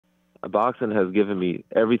Boxing has given me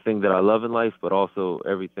everything that I love in life, but also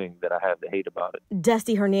everything that I have to hate about it.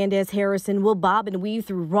 Dusty Hernandez-Harrison will bob and weave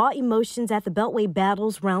through raw emotions at the Beltway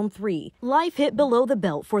Battles Round 3. Life hit below the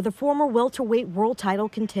belt for the former welterweight world title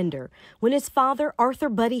contender when his father, Arthur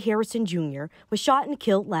Buddy Harrison Jr., was shot and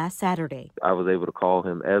killed last Saturday. I was able to call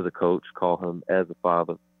him as a coach, call him as a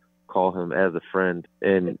father, call him as a friend,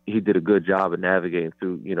 and he did a good job of navigating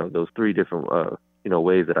through, those three different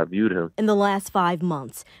ways that I viewed him. In the last 5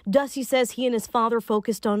 months, Dusty says he and his father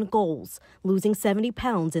focused on goals, losing 70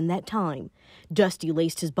 pounds in that time. Dusty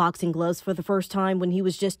laced his boxing gloves for the first time when he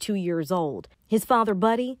was just 2 years old. His father,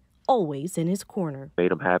 Buddy, always in his corner.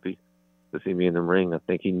 Made him happy to see me in the ring. I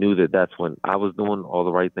think he knew that that's when I was doing all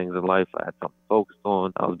the right things in life. I had something to focus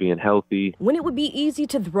on. I was being healthy. When it would be easy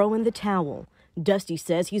to throw in the towel, Dusty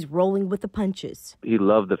says he's rolling with the punches. He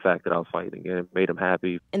loved the fact that I was fighting, and it made him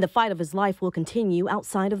happy. And the fight of his life will continue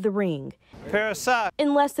outside of the ring. Parasite.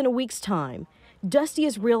 In less than a week's time, Dusty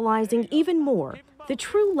is realizing even more the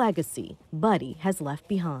true legacy Buddy has left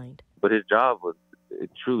behind. But his job it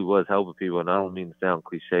truly was helping people, and I don't mean to sound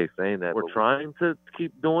cliche saying that. We're trying to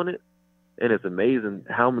keep doing it, and it's amazing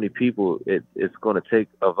how many people it's going to take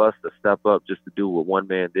of us to step up just to do what one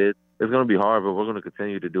man did. It's going to be hard, but we're going to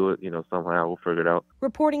continue to do it, somehow. We'll figure it out.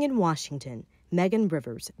 Reporting in Washington, Megan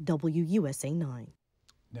Rivers, WUSA 9.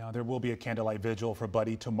 Now, there will be a candlelight vigil for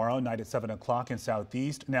Buddy tomorrow night at 7 o'clock in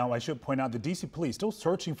Southeast. Now, I should point out the D.C. police still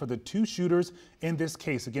searching for the two shooters in this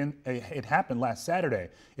case. Again, it happened last Saturday.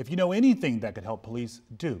 If you know anything that could help police,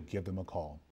 do give them a call.